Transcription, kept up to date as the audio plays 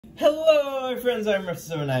Hello friends, I'm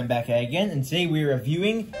Russell and I'm back again, and today we're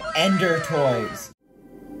reviewing Endertoys.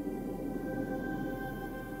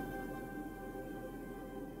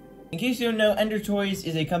 In case you don't know, Endertoys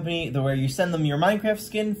is a company where you send them your Minecraft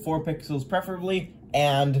skin, 4 pixels preferably,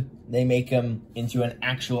 and they make them into an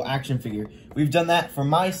actual action figure. We've done that for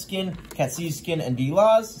my skin, Cat C's skin, and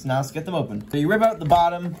D-Law's, so now let's get them open. So you rip out the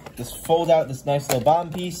bottom, just fold out this nice little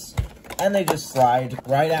bottom piece, and they just slide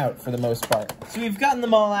right out for the most part. So we've gotten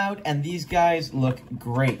them all out, and these guys look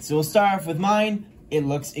great. So we'll start off with mine. It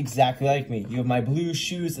looks exactly like me. You have my blue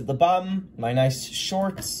shoes at the bottom, my nice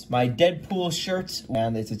shorts, my Deadpool shirt,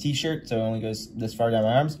 and it's a t-shirt, so it only goes this far down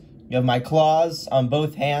my arms. You have my claws on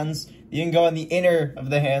both hands. You can go on the inner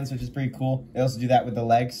of the hands, which is pretty cool. They also do that with the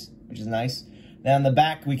legs, which is nice. Now on the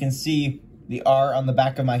back, we can see the R on the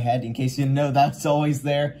back of my head. In case you didn't know, that's always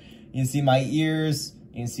there. You can see my ears.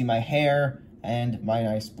 You can see my hair and my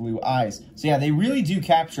nice blue eyes. So yeah, they really do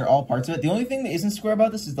capture all parts of it. The only thing that isn't square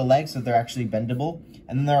about this is the legs, so they're actually bendable.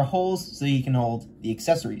 And then there are holes so you can hold the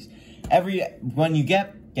accessories. Every one you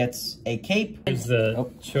gets a cape. There's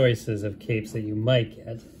the choices of capes that you might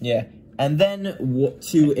get. Yeah, and then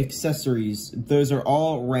 2 accessories. Those are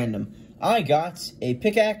all random. I got a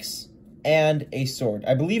pickaxe and a sword.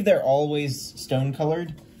 I believe they're always stone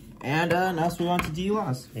colored. And now let's move on to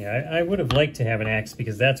D-Laws. Yeah, I would have liked to have an axe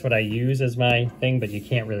because that's what I use as my thing, but you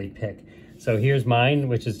can't really pick. So here's mine,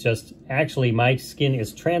 which is just, actually my skin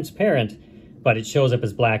is transparent, but it shows up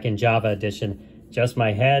as black in Java Edition. Just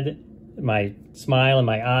my head, my smile, and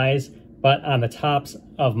my eyes. But on the tops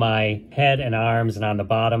of my head and arms and on the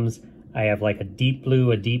bottoms, I have like a deep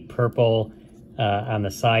blue, a deep purple, on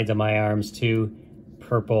the sides of my arms too,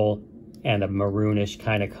 purple, and a maroonish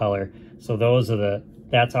kind of color. So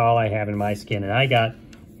that's all I have in my skin. And I got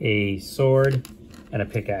a sword and a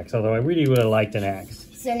pickaxe, although I really would have liked an axe.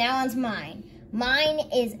 So now onto mine. Mine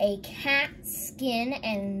is a cat skin,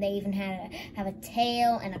 and they even have a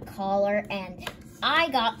tail and a collar, and I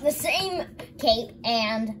got the same cape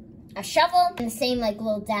and a shovel and the same like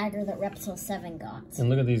little dagger that Reptile 7 got. And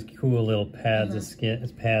look at these cool little pads of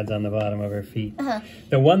skin, pads on the bottom of her feet.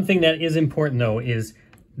 The one thing that is important though is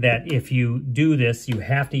that if you do this, you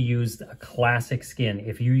have to use a classic skin.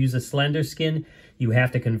 If you use a slender skin, you have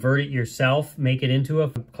to convert it yourself, make it into a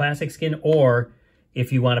classic skin, or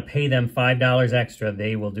if you want to pay them $5 extra,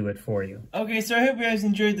 they will do it for you. Okay, so I hope you guys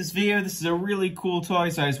enjoyed this video. This is a really cool toy,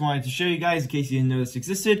 so I just wanted to show you guys in case you didn't know this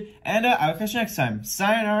existed. And I'll catch you next time.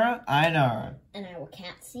 Sayonara, Ainara. And I will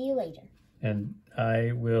see you later. And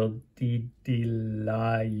I will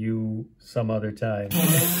lie you some other time.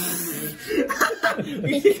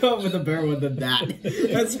 We can come up with a better one than that.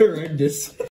 That's horrendous.